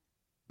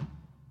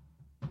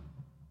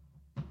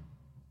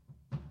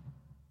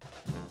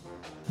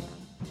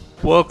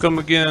Welcome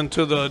again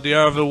to the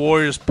D'Iberville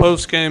Warriors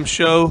post-game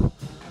show.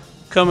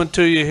 Coming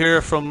to you here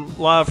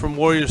live from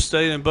Warrior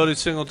Stadium, Buddy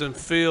Singleton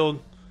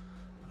Field.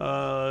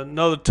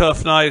 Another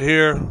tough night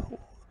here.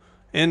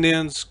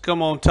 Indians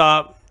come on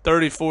top,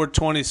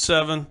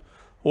 34-27.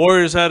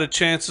 Warriors had a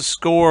chance to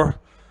score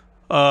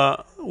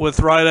with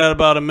right at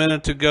about a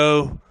minute to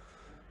go.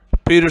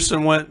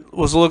 Peterson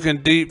was looking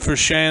deep for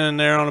Shannon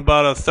there on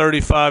about a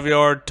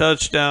 35-yard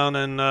touchdown,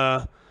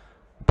 and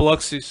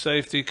Biloxi's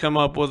safety come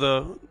up with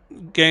a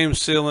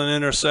game-sealing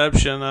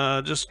interception.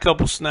 Just a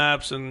couple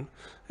snaps, and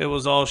it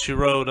was all she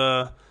wrote.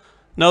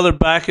 Another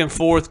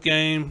back-and-forth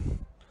game,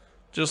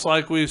 just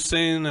like we've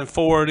seen in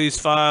 4 of these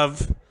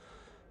 5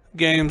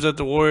 games that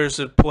the Warriors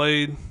have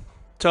played.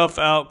 Tough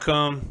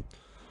outcome.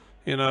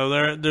 You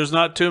know, there's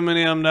not too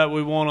many of them that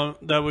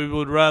we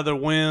would rather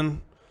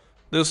win.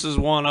 This is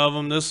one of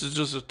them. This is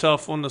just a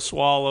tough one to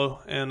swallow,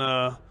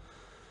 and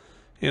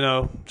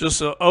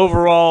just an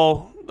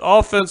overall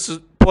offense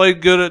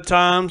played good at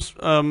times,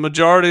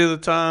 majority of the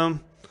time.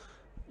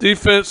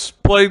 Defense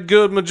played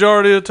good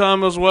majority of the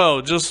time as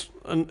well. Just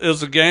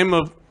is a game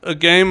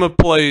of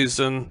plays,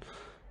 and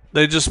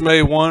they just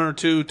made one or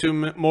two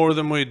more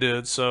than we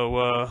did.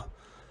 So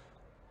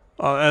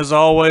as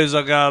always,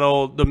 I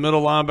got the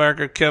middle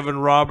linebacker Kevin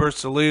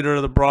Roberts, the leader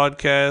of the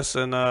broadcast,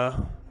 and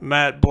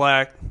Matt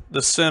Black,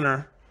 the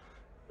center,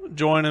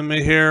 joining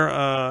me here.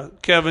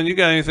 Kevin, you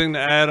got anything to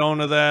add on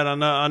to that?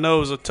 I know it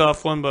was a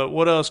tough one, but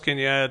what else can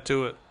you add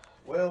to it?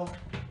 Well,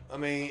 I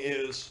mean,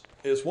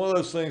 it's one of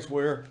those things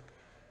where,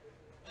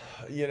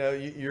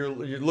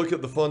 you look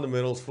at the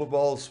fundamentals.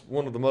 Football's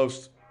one of the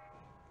most.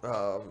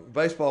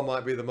 Baseball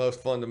might be the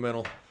most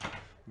fundamental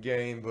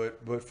game,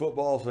 but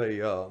football's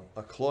a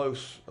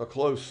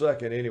close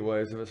second,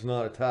 anyways, if it's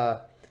not a tie.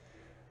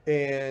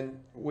 And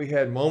we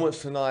had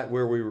moments tonight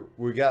where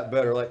we got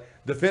better. Like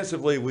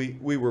defensively,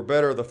 we were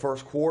better the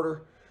first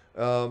quarter.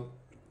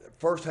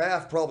 First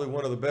half, probably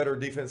one of the better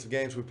defensive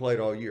games we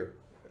played all year,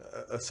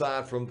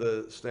 aside from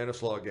the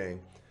Stanislaus game.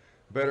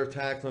 Better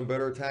tackling,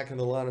 better attacking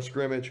the line of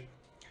scrimmage.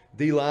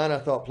 D-line, I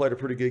thought, played a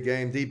pretty good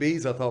game.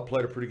 DBs, I thought,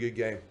 played a pretty good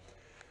game.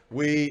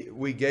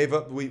 We gave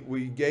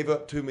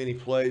up too many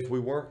plays. We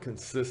weren't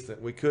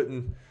consistent. We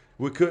couldn't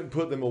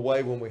put them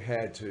away when we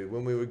had to.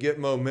 When we would get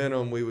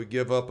momentum, we would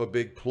give up a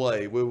big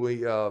play.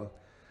 We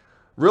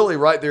really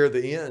right there at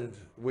the end,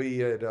 we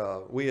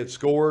had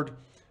scored.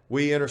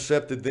 We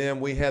intercepted them.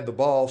 We had the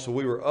ball, so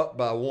we were up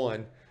by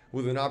 1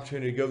 with an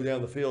opportunity to go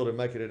down the field and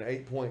make it an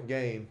 8-point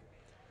game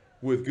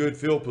with good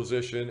field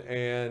position.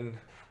 And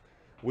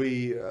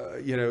we,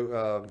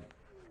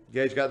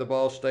 Gage got the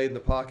ball, stayed in the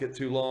pocket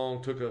too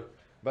long, took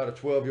about a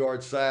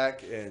 12-yard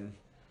sack, and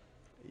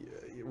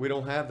we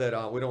don't have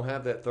that. We don't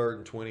have that 3rd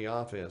and 20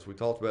 offense. We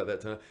talked about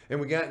that tonight, and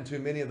we got into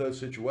many of those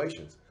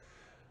situations.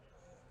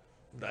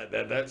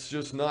 That's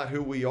just not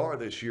who we are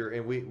this year,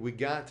 and we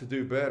got to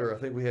do better. I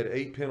think we had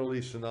 8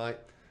 penalties tonight,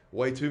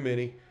 way too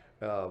many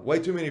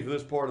for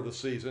this part of the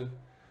season.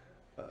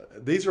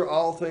 These are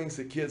all things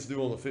that kids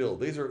do on the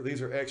field. These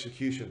are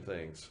execution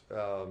things.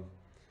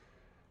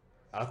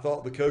 I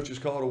thought the coaches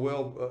called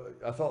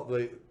I thought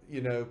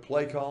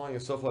play calling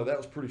and stuff like that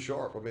was pretty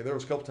sharp. I mean, there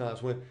was a couple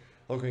times when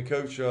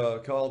Coach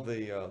called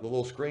the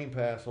little screen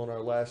pass on our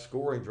last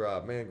scoring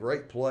drive. Man,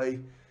 great play.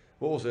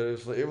 What was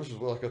it? It was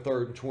like a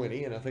 3rd and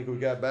 20, and I think we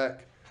got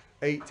back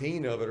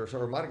 18 of it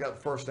or might have got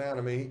the first down.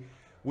 I mean,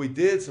 we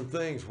did some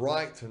things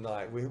right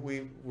tonight.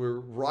 We were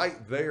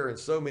right there in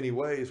so many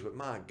ways, but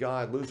my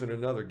God, losing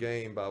another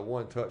game by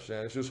 1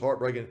 touchdown, it's just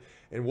heartbreaking.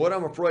 And what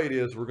I'm afraid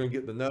is we're going to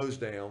get the nose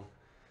down,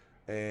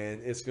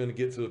 and it's going to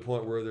get to the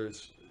point where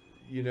there's,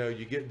 you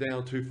get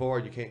down too far,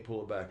 you can't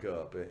pull it back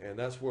up. And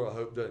that's where I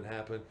hope doesn't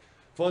happen.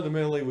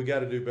 Fundamentally, we got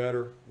to do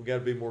better. We got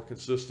to be more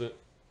consistent.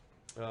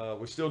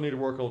 We still need to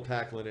work on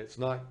tackling.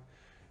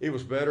 It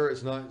was better.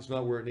 It's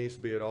not where it needs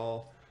to be at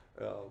all.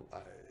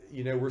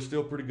 We're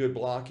still pretty good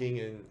blocking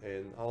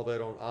and all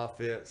that on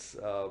offense.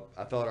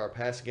 I thought our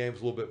passing game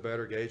was a little bit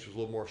better. Gage was a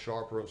little more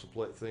sharper on some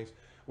things.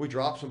 We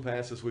dropped some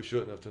passes we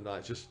shouldn't have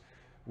tonight. Just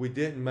we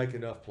didn't make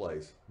enough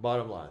plays.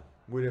 Bottom line,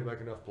 we didn't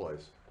make enough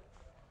plays.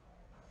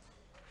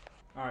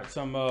 All right,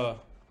 some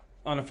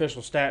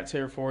unofficial stats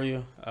here for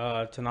you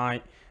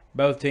tonight.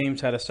 Both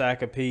teams had a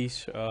sack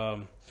apiece. A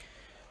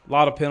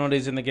lot of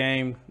penalties in the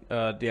game.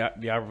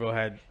 D'Iberville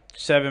had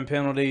 7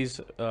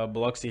 penalties.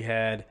 Biloxi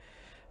had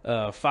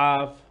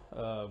 5.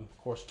 Of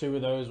course, 2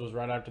 of those was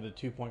right after the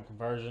 2-point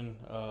conversion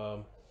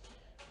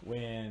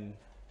when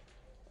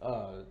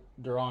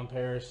Duron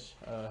Paris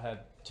had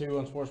 2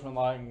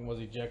 unsportsmanlike and was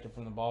ejected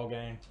from the ball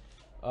game.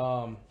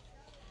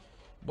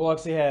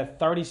 Biloxi had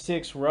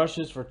 36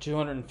 rushes for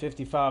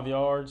 255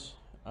 yards.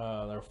 They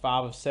were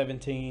 5 of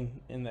 17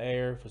 in the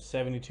air for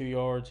 72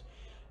 yards.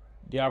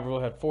 D'Iberville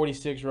had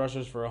 46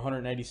 rushes for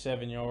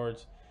 187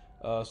 yards,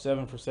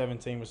 7 for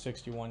 17 with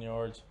 61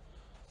 yards.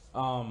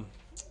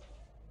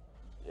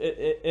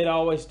 It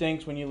always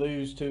stinks when you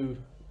lose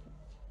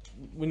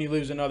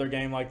another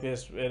game like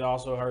this. It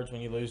also hurts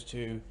when you lose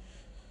to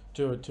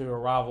a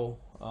rival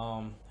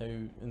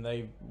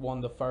they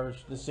won the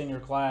senior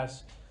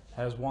class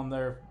has won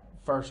their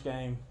first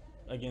game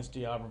against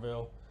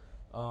D'Iberville.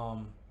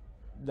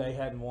 They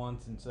hadn't won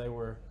since they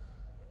were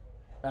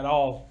at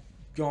all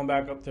going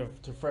back up to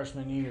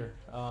freshman year.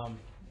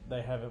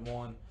 They haven't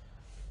won.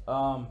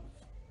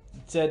 It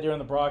said during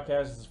the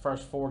broadcast, it's the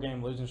first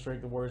 4-game losing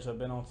streak the Warriors have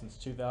been on since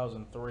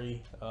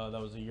 2003.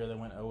 That was the year they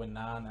went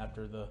 0-9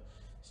 after the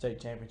state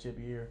championship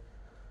year.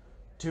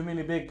 Too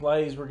many big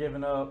plays were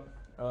given up.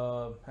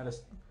 Had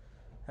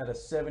a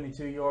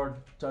 72-yard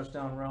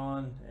touchdown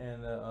run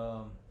and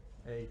a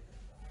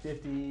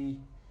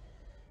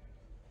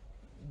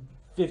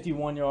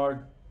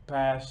 51-yard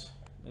pass.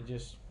 It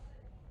just,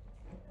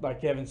 like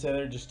Kevin said,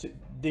 they're just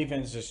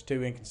defense is just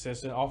too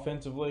inconsistent.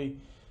 Offensively,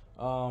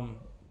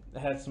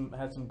 had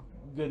some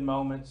good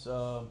moments.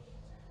 Had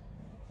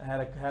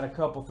a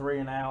couple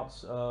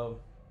 3-and-outs,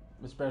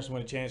 especially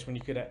when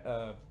you could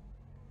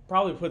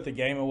probably put the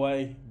game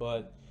away,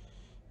 but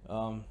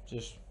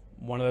just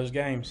one of those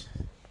games.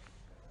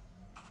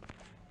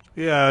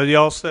 Yeah,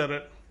 y'all said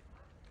it.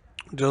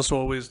 Just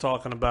what we was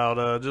talking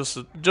about. Just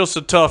a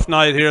tough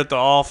night here at the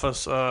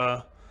office. 3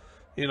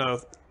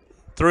 of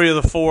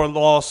the 4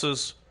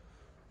 losses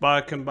by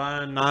a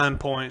combined 9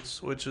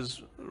 points, which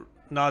is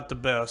not the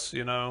best.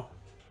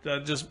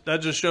 That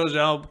just shows you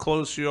how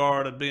close you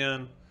are to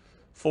being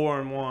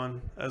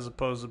 4-1 as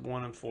opposed to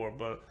 1-4.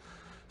 But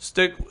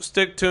stay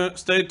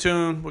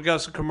tuned. We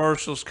got some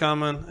commercials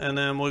coming, and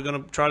then we're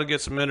gonna try to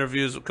get some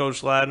interviews with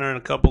Coach Ladner and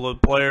a couple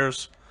of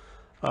players.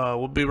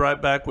 We'll be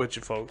right back with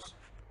you, folks.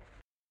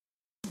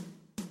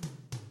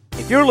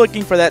 If you're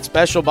looking for that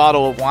special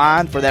bottle of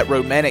wine for that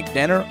romantic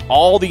dinner,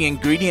 all the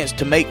ingredients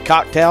to make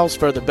cocktails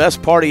for the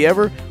best party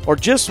ever, or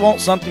just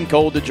want something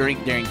cold to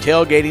drink during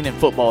tailgating and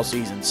football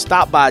season,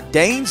 stop by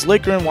Dane's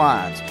Liquor and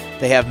Wines.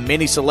 They have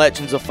many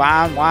selections of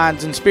fine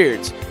wines and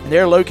spirits, and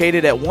they're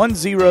located at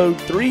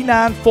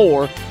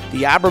 10394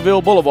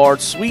 D'Iberville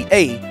Boulevard, Suite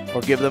A,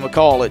 or give them a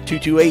call at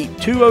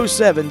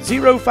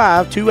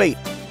 228-207-0528.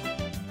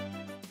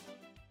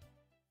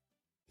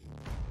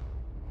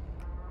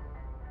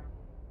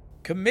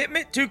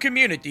 Commitment to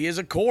community is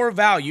a core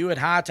value at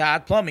High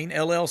Tide Plumbing,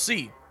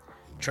 LLC.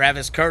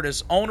 Travis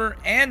Curtis, owner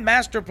and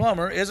master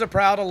plumber, is a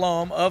proud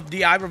alum of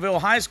D'Iberville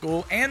High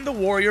School and the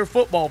Warrior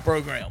football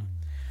program.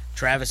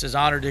 Travis is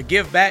honored to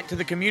give back to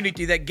the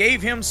community that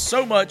gave him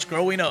so much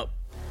growing up.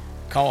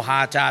 Call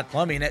High Tide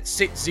Plumbing at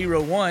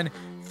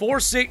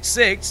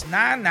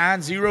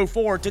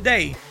 601-466-9904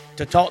 today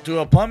to talk to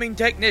a plumbing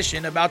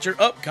technician about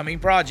your upcoming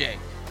project.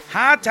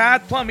 High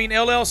Tide Plumbing,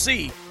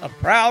 LLC, a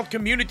proud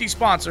community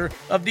sponsor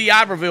of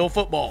D'Iberville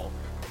football.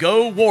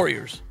 Go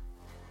Warriors!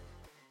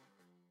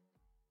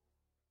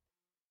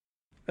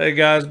 Hey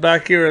guys,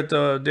 back here at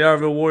the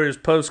D'Iberville Warriors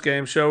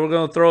post-game show. We're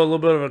going to throw a little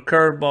bit of a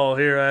curveball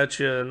here at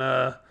you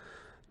and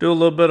do a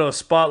little bit of a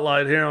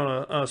spotlight here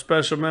on a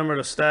special member of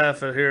the staff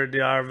here at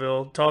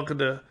D'Iberville, talking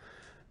to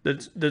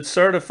the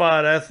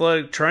certified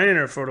athletic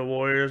trainer for the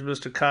Warriors,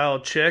 Mr. Kyle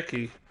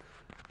Checky.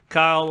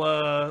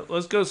 Kyle,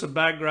 let's go some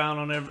background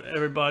on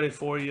everybody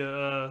for you.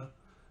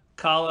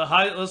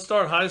 Let's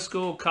start high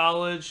school,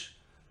 college,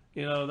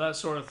 that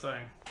sort of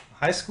thing.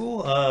 High school?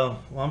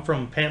 Well, I'm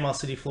from Panama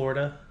City,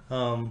 Florida.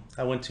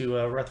 I went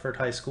to Rutherford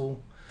High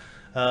School.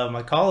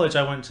 My college,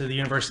 I went to the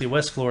University of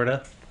West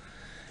Florida.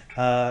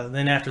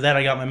 Then after that,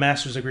 I got my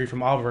master's degree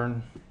from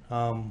Auburn.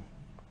 So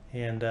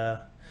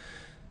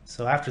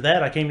after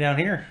that, I came down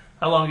here.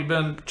 How long you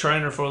been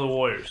trainer for the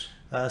Warriors?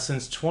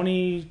 Since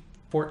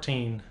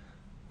 2014.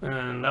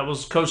 And that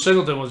was Coach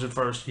Singleton was your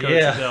first coach you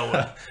dealt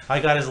with. I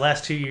got his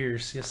last 2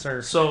 years. Yes,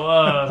 sir. So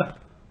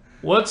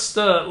let's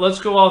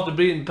go off the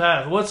beaten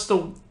path. I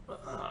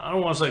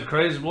don't want to say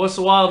crazy, but what's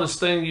the wildest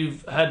thing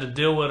you've had to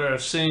deal with or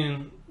have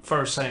seen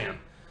firsthand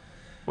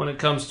when it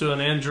comes to an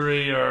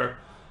injury or,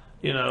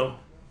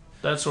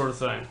 that sort of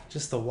thing?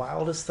 Just the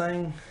wildest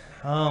thing?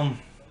 Man,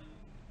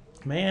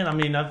 I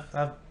mean,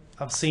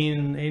 I've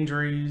seen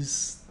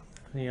injuries,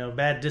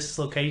 bad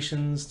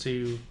dislocations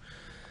to,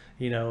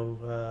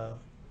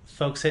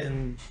 folks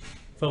getting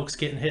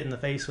hit in the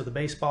face with a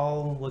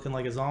baseball, looking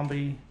like a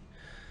zombie.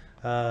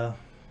 It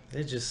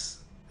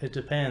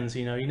depends.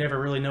 You never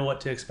really know what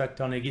to expect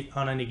on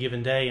any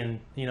given day, and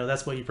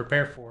that's what you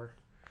prepare for.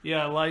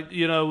 Yeah,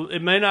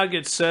 it may not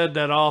get said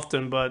that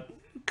often, but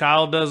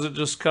Kyle doesn't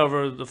just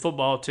cover the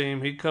football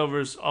team. He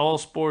covers all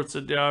sports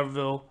at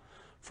D'Iberville,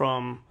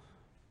 from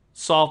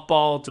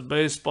softball to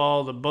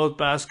baseball to both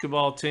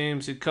basketball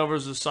teams. He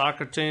covers the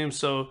soccer team.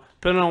 So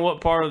depending on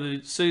what part of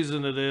the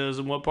season it is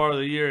and what part of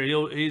the year,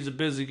 he's a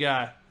busy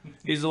guy.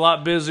 He's a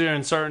lot busier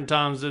in certain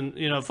times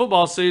than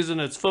football season.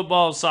 It's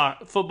football,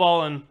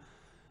 football, and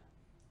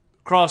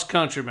cross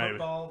country maybe.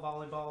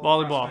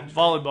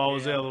 Volleyball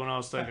was the other one I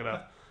was thinking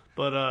of.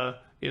 But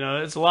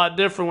it's a lot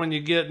different when you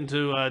get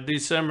into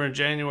December and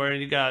January,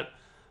 and you got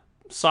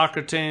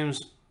soccer teams,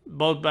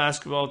 both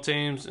basketball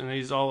teams, and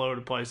he's all over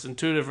the place in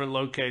 2 different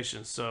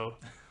locations. So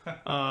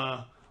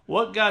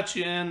what got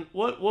you in?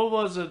 What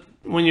was it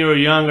when you were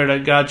younger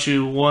that got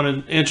you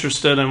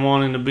interested in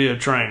wanting to be a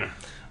trainer?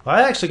 Well,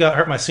 I actually got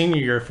hurt my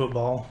senior year of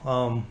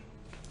football.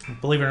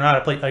 believe it or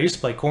not, I used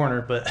to play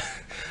corner, but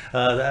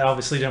that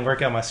obviously didn't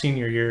work out my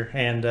senior year.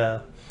 And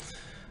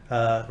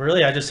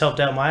really, I just helped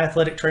out my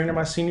athletic trainer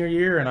my senior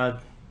year, and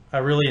I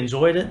really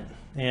enjoyed it.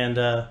 And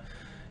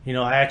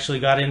I actually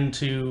got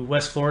into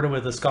West Florida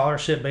with a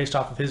scholarship based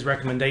off of his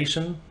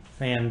recommendation.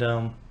 And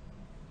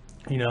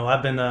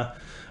I've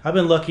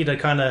been lucky to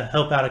kind of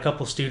help out a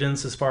couple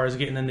students as far as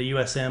getting into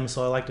USM.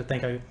 So I like to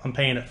think I'm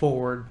paying it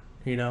forward,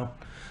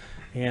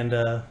 and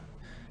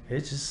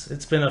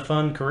it's been a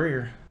fun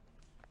career.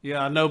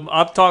 Yeah, I know.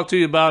 I've talked to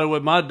you about it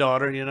with my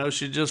daughter.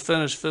 She just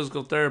finished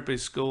physical therapy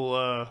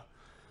school.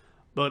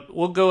 But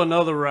we'll go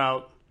another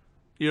route.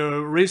 You're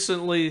a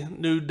recently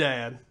new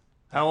dad.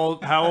 How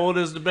old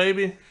is the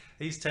baby?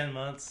 He's 10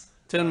 months.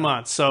 10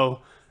 months.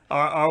 So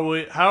how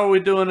are we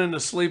doing in the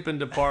sleeping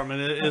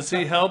department? Is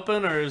he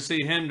helping or is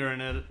he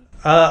hindering it?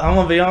 I'm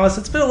gonna be honest.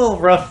 It's been a little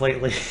rough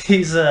lately.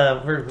 He's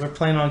we're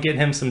planning on getting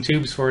him some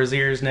tubes for his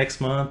ears next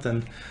month,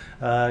 and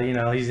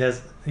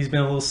he's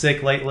been a little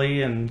sick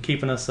lately and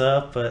keeping us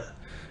up. But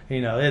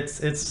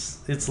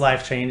it's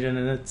life changing,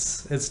 and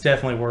it's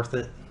definitely worth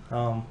it.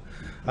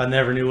 I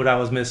never knew what I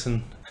was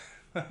missing.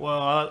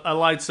 Well, I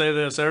like to say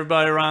this.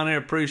 Everybody around here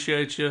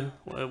appreciates you.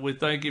 We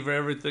thank you for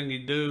everything you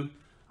do.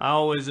 I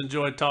always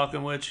enjoy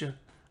talking with you.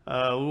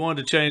 We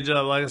wanted to change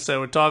up. Like I said,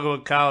 we're talking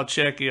with Kyle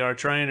Checky, our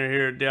trainer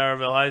here at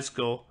D'Iberville High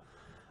School.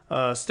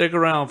 Stick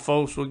around,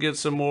 folks. We'll get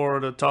some more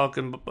of the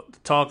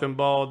Talking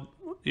Ball,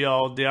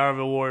 y'all,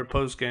 D'Iberville Warrior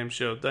postgame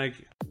show. Thank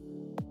you.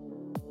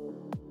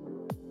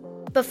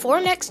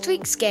 Before next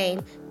week's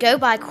game, go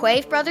by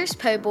Quave Brothers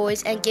Po'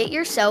 Boys and get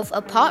yourself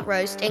a pot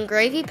roast and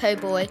gravy po'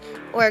 boy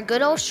or a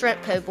good old shrimp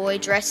po' boy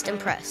dressed and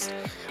pressed.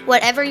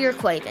 Whatever you're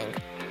craving,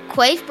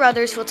 Quave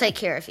Brothers will take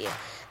care of you.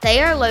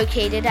 They are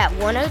located at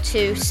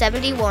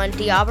 10271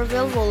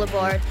 D'Iberville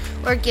Boulevard,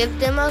 or give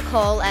them a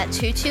call at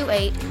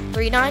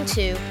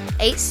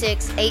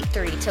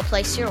 228-392-8683 to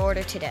place your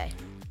order today.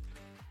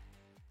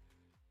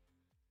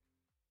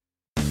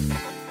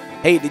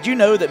 Hey, did you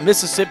know that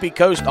Mississippi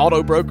Coast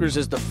Auto Brokers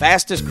is the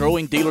fastest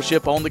growing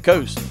dealership on the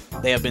coast?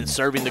 They have been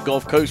serving the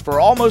Gulf Coast for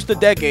almost a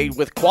decade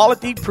with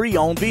quality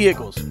pre-owned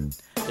vehicles.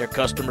 Their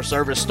customer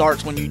service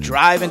starts when you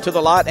drive into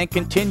the lot and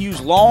continues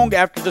long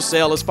after the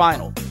sale is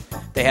final.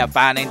 They have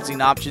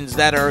financing options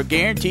that are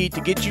guaranteed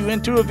to get you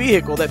into a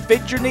vehicle that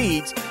fits your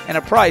needs and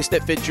a price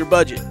that fits your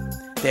budget.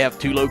 They have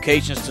 2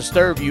 locations to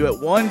serve you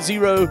at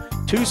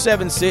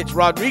 10276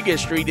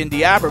 Rodriguez Street in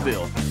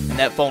D'Iberville, and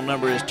that phone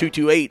number is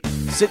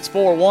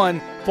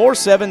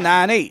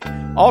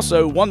 228-641-4798.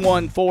 Also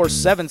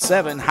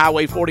 11477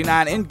 Highway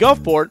 49 in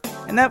Gulfport,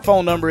 and that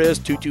phone number is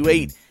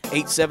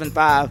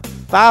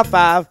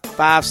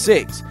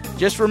 228-875-5556.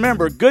 Just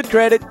remember, good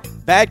credit,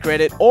 bad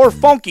credit, or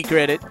funky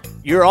credit,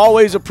 you're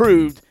always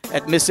approved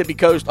at Mississippi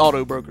Coast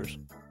Auto Brokers.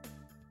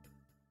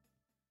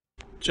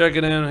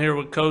 Checking in here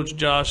with Coach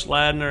Josh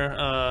Ladner.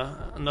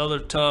 Another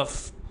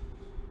tough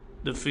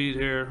defeat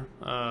here.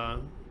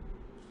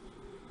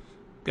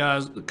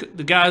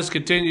 The guys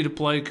continue to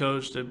play,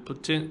 Coach. They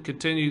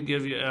continue to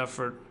give you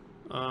effort.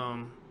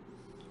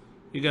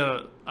 You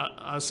got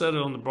I said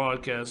it on the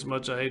broadcast, as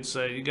much as I hate to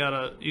say it, you got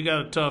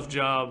a tough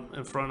job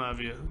in front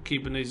of you,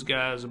 keeping these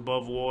guys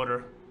above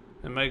water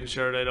and making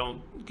sure they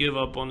don't give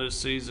up on this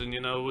season.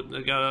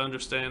 They got to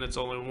understand it's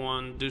only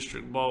one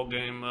district ball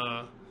game.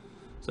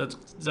 Is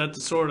that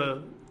the sort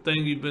of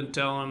thing you've been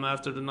telling them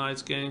after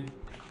tonight's game?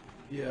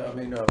 Yeah, I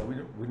mean,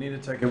 we need to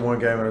take it one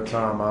game at a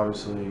time.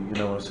 Obviously, in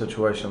a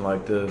situation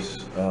like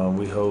this,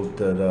 we hope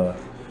that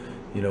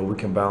we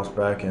can bounce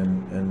back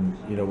and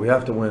we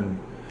have to win.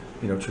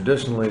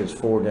 Traditionally it's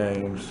 4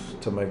 games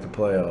to make the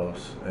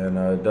playoffs, and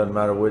it doesn't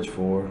matter which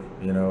 4.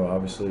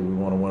 Obviously we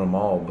want to win them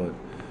all, but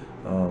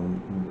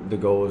the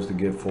goal is to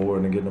get 4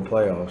 and to get in the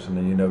playoffs, and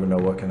then you never know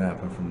what can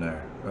happen from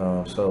there.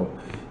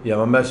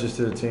 My message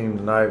to the team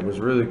tonight was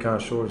really kind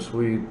of short and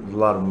sweet. A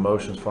lot of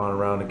emotions flying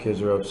around. The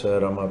kids are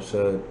upset. I'm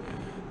upset.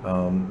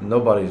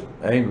 Nobody's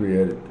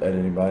angry at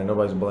anybody.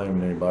 Nobody's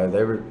blaming anybody.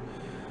 They were,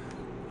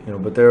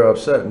 but they're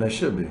upset, and they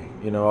should be.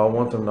 I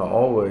want them to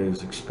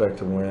always expect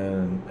to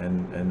win,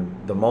 and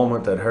the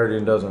moment that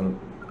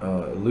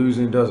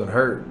losing doesn't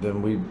hurt,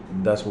 then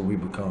that's what we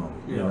become.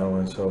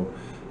 And so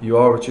you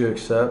are what you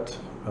accept,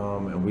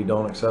 and we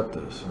don't accept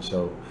this. And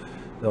so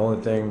the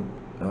only thing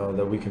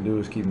that we can do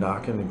is keep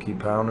knocking and keep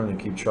pounding and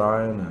keep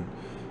trying,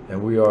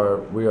 and we are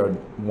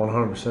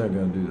 100%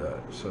 going to do that.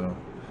 So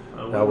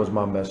that was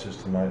my message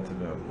tonight to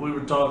them. We were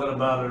talking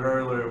about it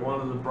earlier.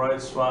 One of the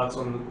bright spots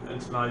in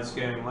tonight's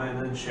game,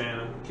 Landon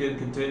Shannon. Kid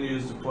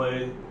continues to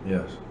play.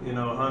 Yes.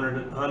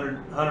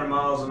 100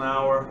 miles an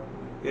hour.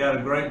 He had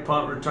a great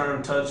punt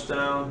return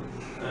touchdown,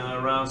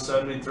 around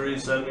 73,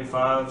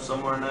 75,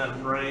 somewhere in that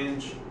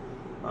range.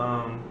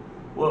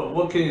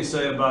 What can you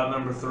say about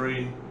number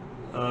 3?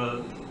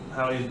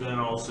 How he's been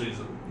all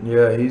season?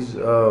 Yeah, he's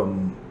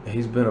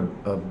been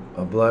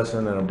a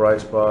blessing and a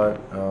bright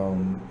spot.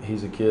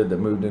 He's a kid that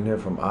moved in here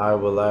from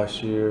Iowa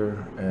last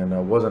year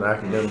and wasn't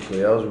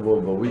academically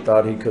eligible, but we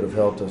thought he could have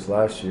helped us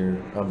last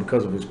year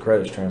because of his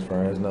credits transfer.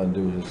 It has nothing to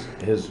do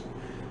with his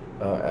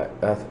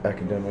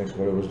academics,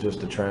 but it was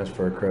just the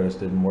transfer credits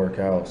didn't work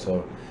out.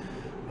 So,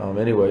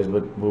 anyways,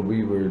 but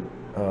we were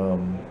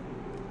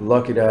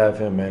lucky to have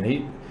him,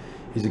 man.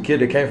 He's a kid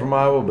that came from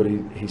Iowa, but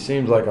he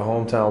seems like a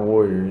hometown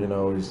warrior. You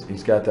know,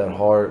 he's got that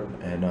heart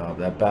and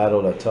that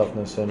battle, that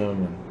toughness in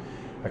him, and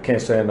I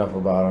can't say enough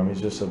about him. He's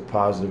just a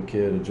positive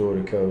kid, a joy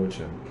to coach,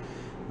 and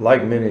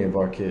like many of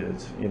our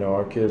kids, you know,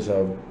 our kids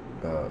have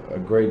a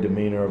great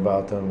demeanor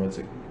about them.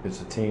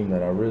 It's a team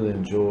that I really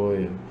enjoy,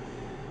 and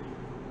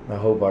I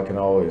hope I can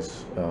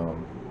always,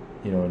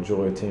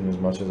 enjoy a team as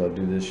much as I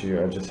do this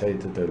year. I just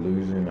hate that they're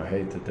losing. I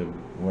hate that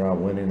we're not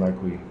winning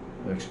like we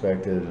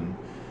expected and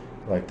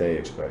like they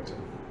expected.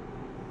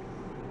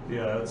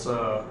 Yeah, it's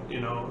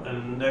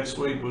and next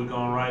week we're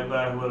going right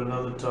back with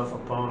another tough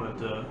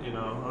opponent.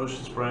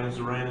 Ocean Springs,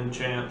 the reigning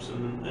champs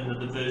in the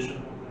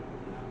division.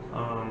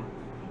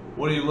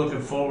 What are you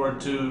looking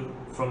forward to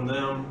from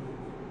them,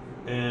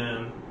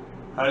 and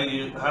what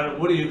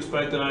are you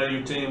expecting out of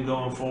your team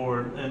going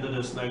forward into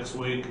this next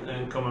week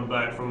and coming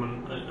back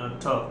from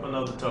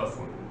another tough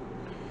one?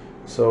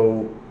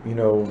 So,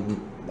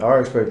 our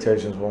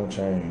expectations won't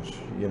change.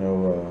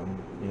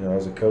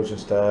 As a coaching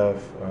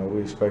staff,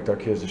 we expect our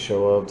kids to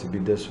show up, to be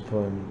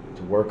disciplined,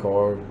 to work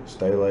hard,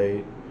 stay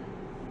late,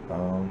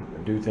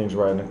 do things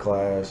right in the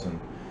class, and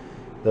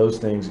those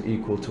things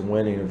equal to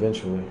winning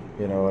eventually.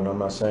 And I'm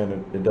not saying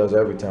it does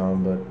every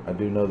time, but I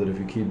do know that if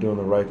you keep doing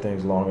the right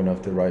things long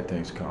enough, the right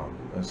things come.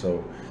 And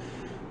so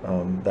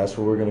that's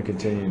what we're going to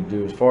continue to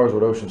do. As far as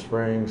with Ocean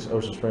Springs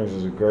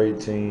is a great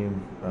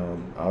team.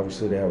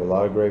 Obviously, they have a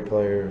lot of great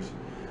players.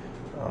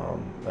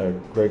 A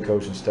great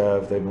coaching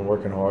staff. They've been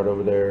working hard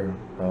over there,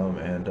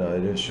 and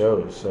it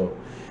shows. So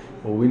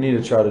what we need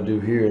to try to do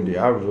here in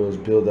D'Iberville is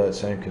build that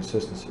same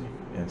consistency.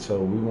 And so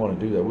we want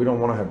to do that. We don't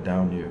want to have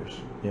down years,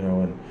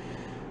 and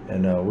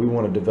we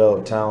want to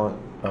develop talent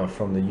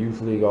from the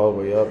youth league all the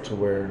way up to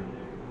where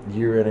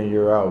year in and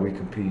year out we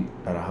compete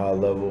at a high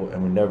level,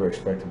 and we never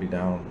expect to be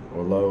down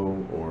or low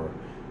or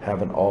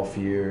have an off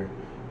year.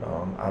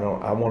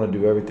 I want to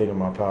do everything in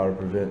my power to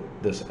prevent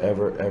this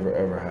ever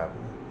happening.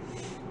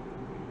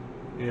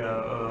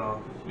 Yeah,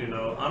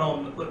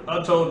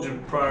 I told you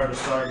prior to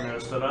starting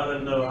this that I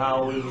didn't know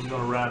how we was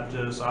going to wrap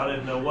this. I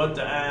didn't know what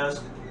to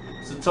ask.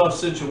 It's a tough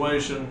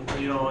situation,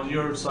 on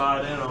your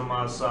side and on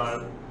my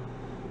side.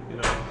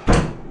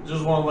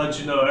 Just want to let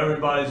you know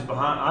everybody's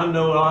behind. I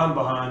know I'm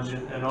behind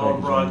you, and all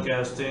the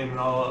broadcast team and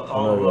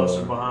all of us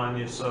are behind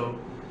you. So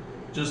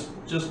just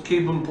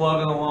keep them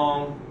plugging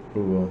along.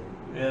 We will.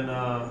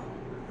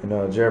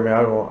 And Jeremy,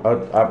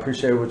 I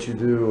appreciate what you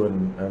do,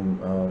 and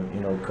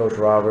Coach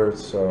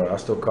Roberts. I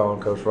still call him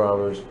Coach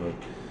Roberts, but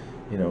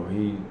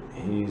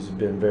he's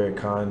been very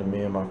kind to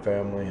me and my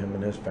family, him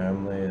and his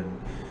family,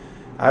 and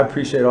I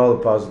appreciate all the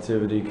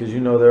positivity because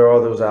there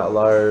are those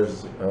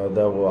outliers that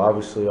will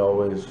obviously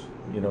always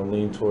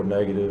lean toward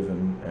negative,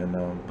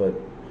 but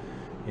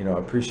I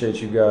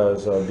appreciate you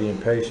guys being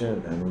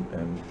patient and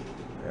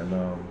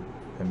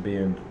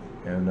being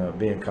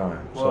kind.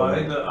 Well,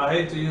 I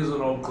hate to use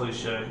an old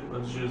cliche.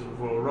 Let's use it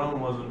before. Rome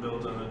wasn't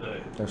built in a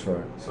day. That's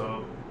right.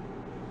 So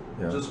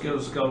just give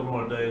us a couple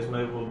more days.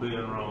 Maybe we'll be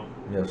in Rome.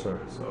 Yes, sir.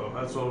 So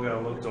that's what we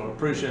got to look toward.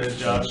 Appreciate it,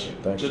 Josh.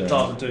 Thanks, Good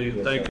talking to you.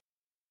 Yes, Thank sir. you.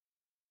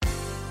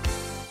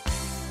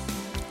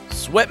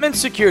 Swetman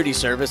Security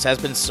Service has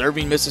been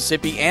serving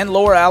Mississippi and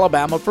Lower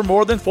Alabama for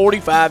more than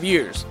 45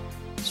 years.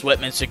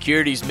 Swetman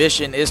Security's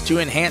mission is to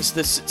enhance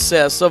the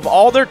success of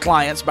all their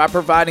clients by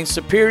providing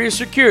superior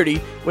security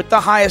with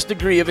the highest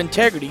degree of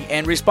integrity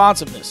and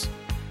responsiveness.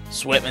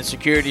 Swetman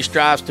Security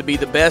strives to be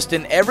the best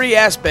in every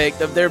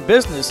aspect of their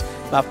business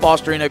by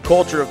fostering a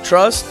culture of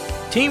trust,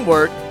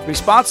 teamwork,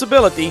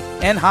 responsibility,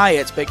 and high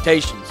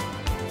expectations.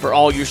 For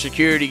all your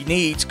security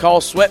needs,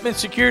 call Swetman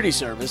Security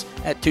Service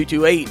at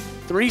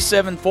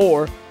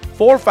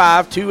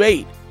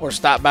 228-374-4528 or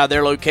stop by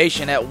their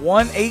location at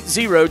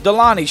 180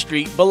 Delani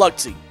Street,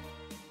 Biloxi.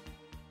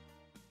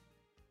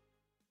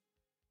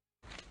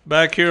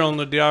 Back here on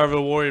the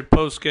D'Iberville Warrior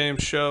post-game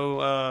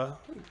show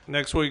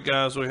next week,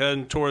 guys. We're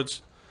heading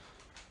towards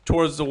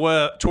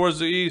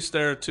the east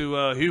there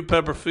to Hugh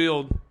Pepper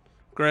Field,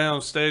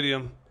 Greyhound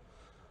Stadium.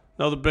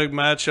 Another big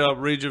matchup,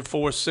 Region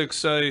 4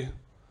 6A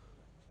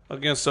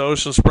against the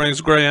Ocean Springs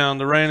Greyhound,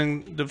 the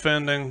reigning,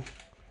 defending,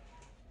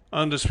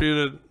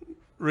 undisputed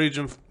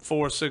Region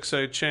 4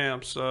 6A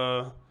champs.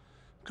 Going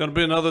to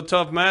be another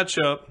tough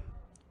matchup.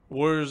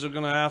 Warriors are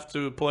going to have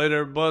to play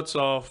their butts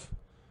off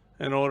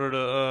in order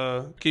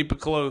to keep it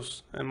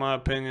close, in my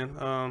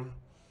opinion.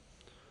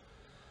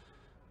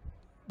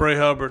 Bray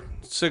Hubbard,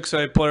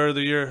 6A Player of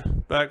the Year,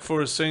 back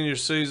for his senior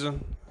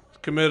season.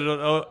 Committed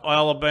to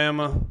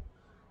Alabama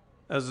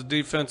as a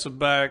defensive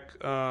back.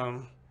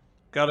 Got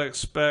to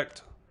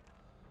expect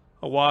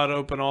a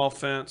wide-open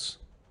offense.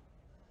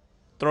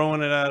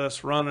 Throwing it at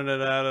us, running it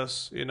at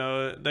us.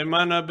 They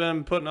might not have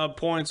been putting up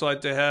points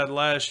like they had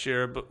last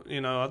year, but,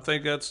 I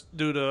think that's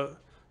due to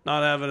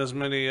not having as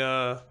many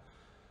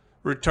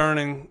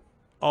returning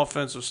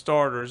offensive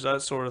starters,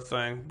 that sort of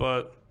thing.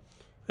 But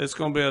it's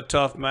going to be a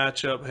tough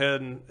matchup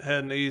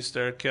heading east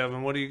there,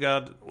 Kevin. What do you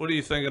got? What are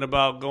you thinking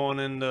about going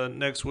into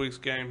next week's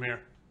game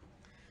here?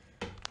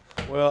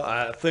 Well,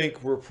 I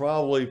think we're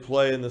probably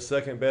playing the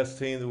second best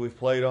team that we've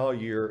played all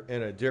year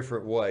in a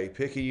different way.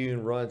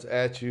 Picayune runs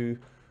at you,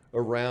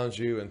 around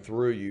you, and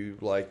through you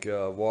like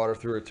water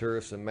through a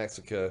tourist in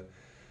Mexico.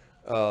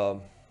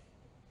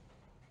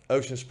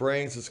 Ocean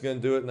Springs is going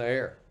to do it in the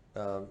air.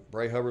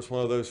 Bray Hubbard's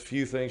one of those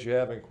few things you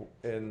have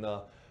in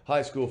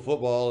high school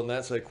football, and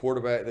that's a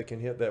quarterback that can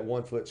hit that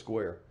 1 foot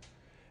square.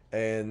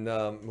 And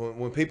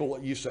when people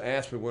used to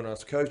ask me when I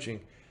was coaching,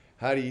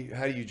 how do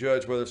you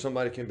judge whether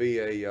somebody can be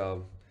a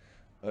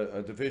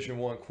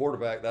Division I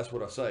quarterback? That's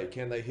what I say.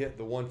 Can they hit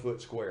the 1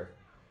 foot square?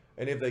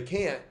 And if they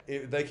can't,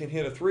 if they can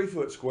hit a 3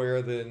 foot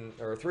square,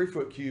 or a 3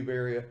 foot cube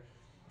area,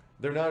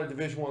 they're not a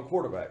Division I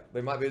quarterback.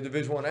 They might be a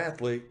Division I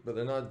athlete, but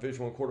they're not a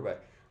Division I quarterback.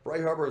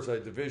 Bray Hubbard is a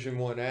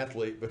Division I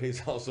athlete, but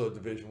he's also a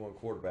Division I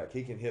quarterback.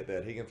 He can hit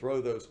that. He can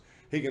throw those.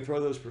 He can throw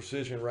those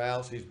precision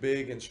routes. He's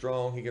big and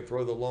strong. He can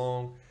throw the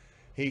long.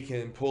 He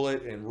can pull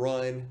it and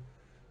run.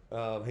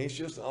 He's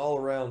just an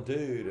all-around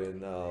dude,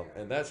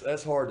 and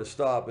that's hard to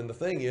stop. And the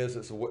thing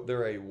is,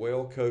 they're a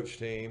well-coached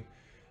team.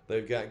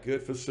 They've got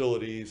good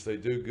facilities. They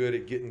do good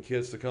at getting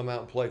kids to come out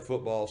and play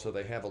football, so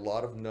they have a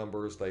lot of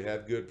numbers. They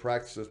have good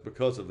practices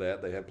because of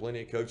that. They have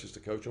plenty of coaches to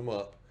coach them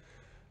up.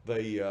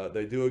 They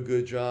do a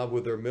good job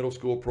with their middle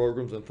school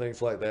programs and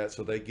things like that,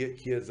 so they get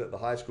kids at the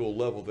high school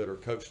level that are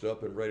coached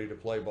up and ready to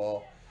play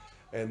ball.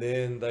 And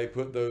then they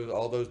put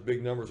all those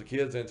big numbers of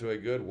kids into a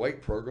good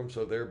weight program,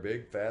 so they're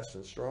big, fast,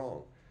 and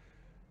strong.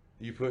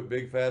 You put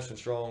big, fast, and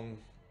strong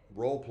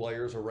role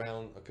players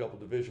around a couple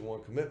Division I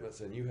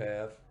commitments, and you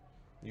have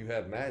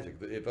magic.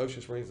 If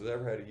Ocean Springs has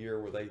ever had a year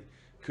where they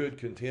could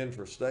contend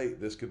for state,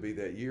 this could be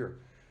that year.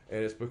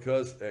 And it's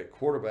because at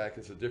quarterback,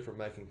 it's a different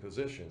making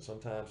position.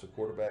 Sometimes the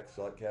quarterback's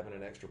like having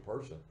an extra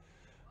person.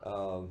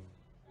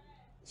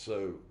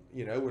 So,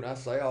 when I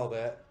say all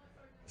that,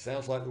 it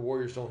sounds like the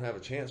Warriors don't have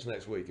a chance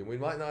next week. And we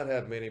might not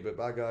have many, but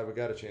by God, we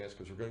got a chance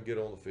because we're going to get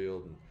on the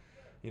field.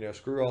 And,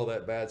 screw all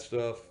that bad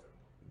stuff.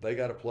 They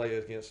got to play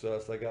against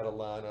us. They got to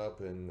line up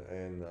and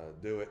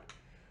do it.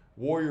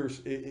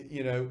 Warriors,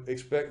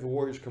 expect the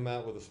Warriors to come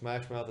out with a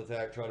smash mouth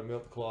attack, try to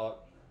milk the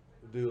clock,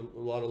 do a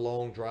lot of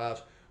long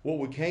drives. What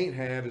we can't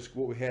have is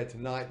what we had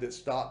tonight that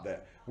stopped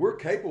that. We're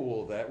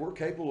capable of that. We're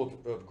capable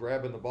of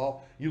grabbing the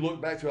ball. You look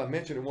back to, I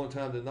mentioned it one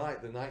time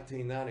tonight, the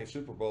 1990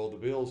 Super Bowl, the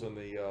Bills and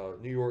the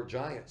New York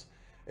Giants.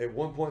 At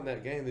one point in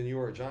that game, the New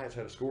York Giants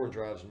had a scoring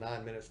drive of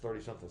 9 minutes,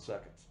 30-something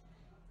seconds.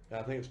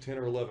 I think it's 10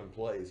 or 11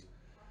 plays.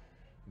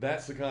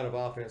 That's the kind of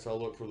offense I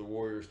look for the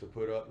Warriors to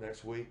put up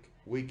next week.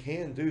 We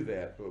can do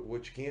that, but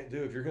what you can't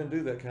do, if you're going to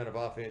do that kind of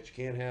offense, you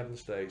can't have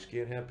mistakes, you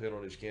can't have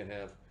penalties, you can't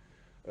have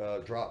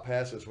drop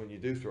passes when you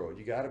do throw it.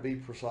 You got to be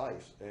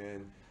precise.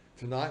 And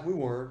tonight we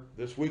weren't.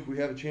 This week we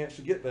have a chance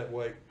to get that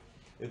way.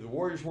 If the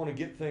Warriors want to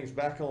get things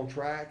back on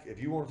track,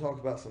 if you want to talk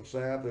about some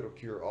salve that'll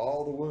cure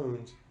all the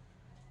wounds,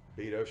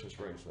 beat Ocean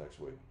Springs next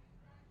week.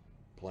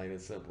 Plain and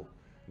simple.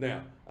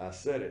 Now, I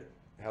said it.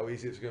 How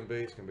easy it's going to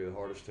be? It's going to be the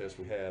hardest test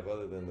we have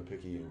other than the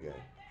Picayune game.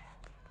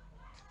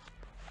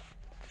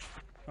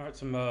 All right,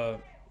 some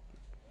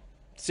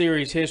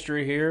series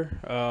history here.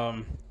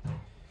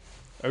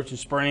 Ocean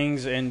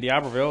Springs and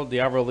D'Iberville.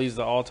 D'Iberville leads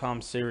the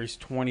all-time series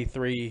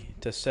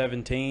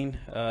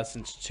 23-17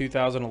 since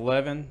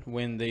 2011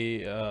 when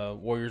the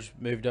Warriors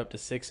moved up to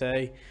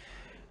 6A.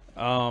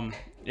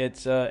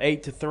 It's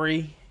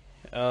 8-3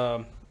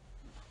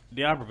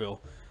 D'Iberville.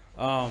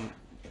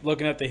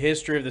 Looking at the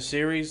history of the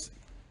series,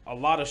 a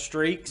lot of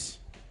streaks.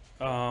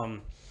 I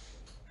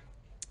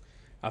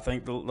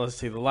think the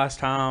last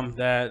time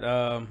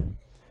that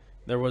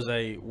there was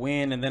a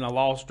win and then a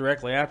loss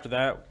directly after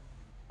that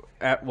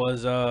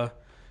was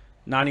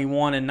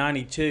 91 and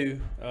 92.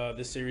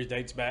 This series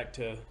dates back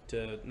to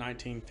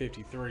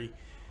 1953.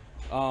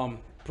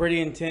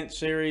 Pretty intense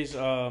series.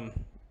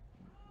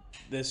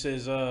 This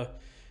is going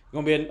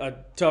to be a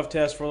tough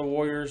test for the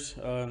Warriors,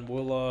 and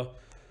we'll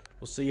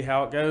see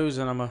how it goes.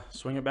 And I'm gonna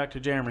swing it back to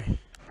Jeremy.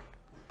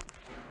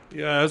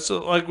 Yeah, it's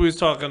like we was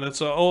talking.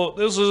 This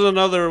is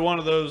another one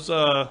of those.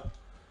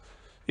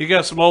 You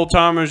got some old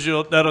timers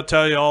that'll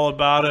tell you all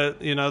about it.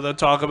 They'll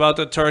talk about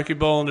the Turkey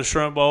Bowl and the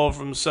Shrimp Bowl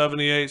from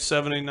 78,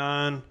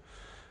 79.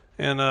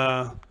 And,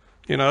 I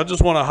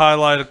just want to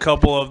highlight a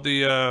couple of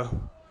the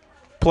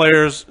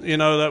players,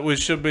 that we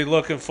should be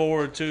looking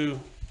forward to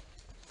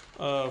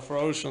for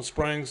Ocean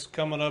Springs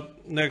coming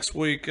up next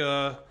week.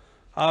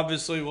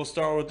 Obviously, we'll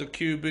start with the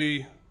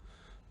QB,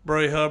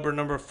 Bray Hubbard,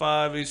 number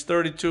 5. He's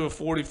 32 of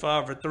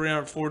 45 for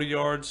 340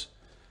 yards.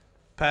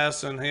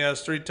 Passing, he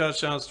has 3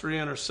 touchdowns, 3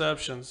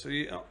 interceptions.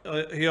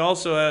 He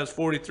also has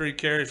 43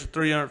 carries for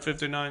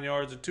 359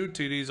 yards and 2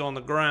 TDs on the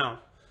ground.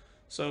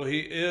 So he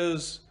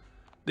is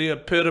the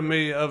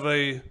epitome of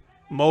a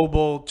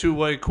mobile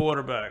two-way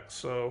quarterback.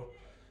 So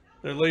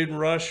their leading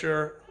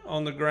rusher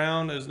on the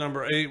ground is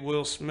number 8,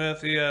 Will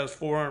Smith. He has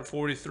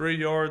 443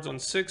 yards on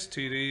 6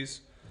 TDs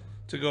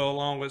to go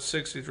along with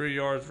 63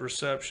 yards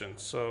reception.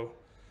 So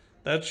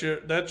That's your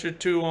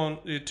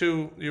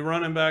your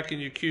running back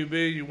and your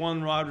QB. Your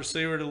one wide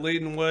receiver, the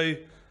leading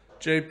way,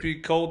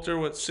 J.P. Coulter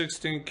with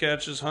 16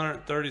 catches,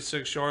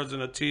 136 yards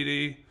and a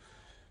TD.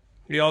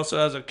 He also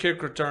has a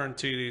kick return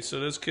TD. So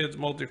this kid's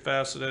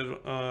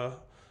multifaceted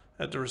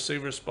at the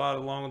receiver spot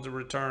along with the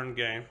return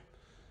game.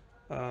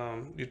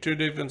 Your two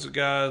defensive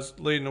guys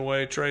leading the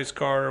way, Trace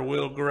Carter,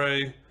 Will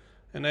Gray,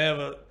 and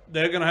they're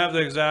going to have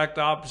the exact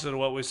opposite of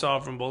what we saw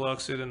from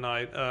Biloxi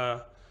tonight.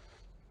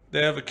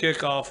 They have a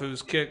kickoff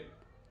who's kicked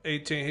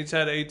 18. He's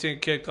had 18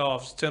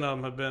 kickoffs. 10 of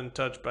them have been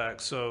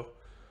touchbacks. So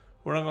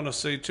we're not going to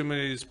see too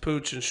many of these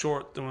pooch and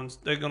short ones.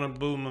 They're going to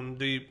boom them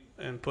deep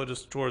and put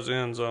us towards the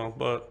end zone.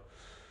 But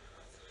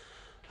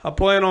I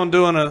plan on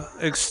doing an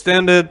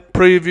extended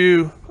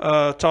preview,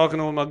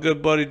 talking with my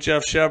good buddy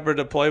Jeff Shepard,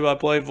 the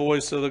play-by-play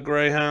voice of the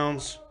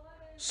Greyhounds.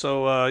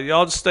 So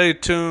y'all just stay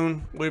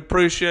tuned. We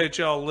appreciate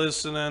y'all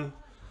listening.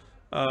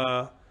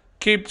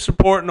 Keep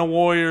supporting the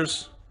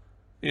Warriors.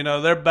 You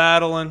know, they're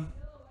battling.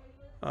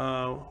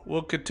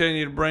 We'll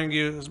continue to bring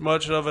you as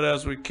much of it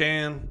as we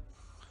can.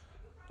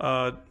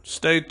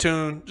 Stay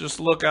tuned. Just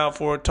look out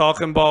for it.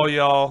 Talking ball,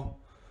 y'all.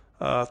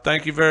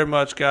 Thank you very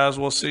much, guys.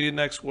 We'll see you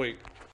next week.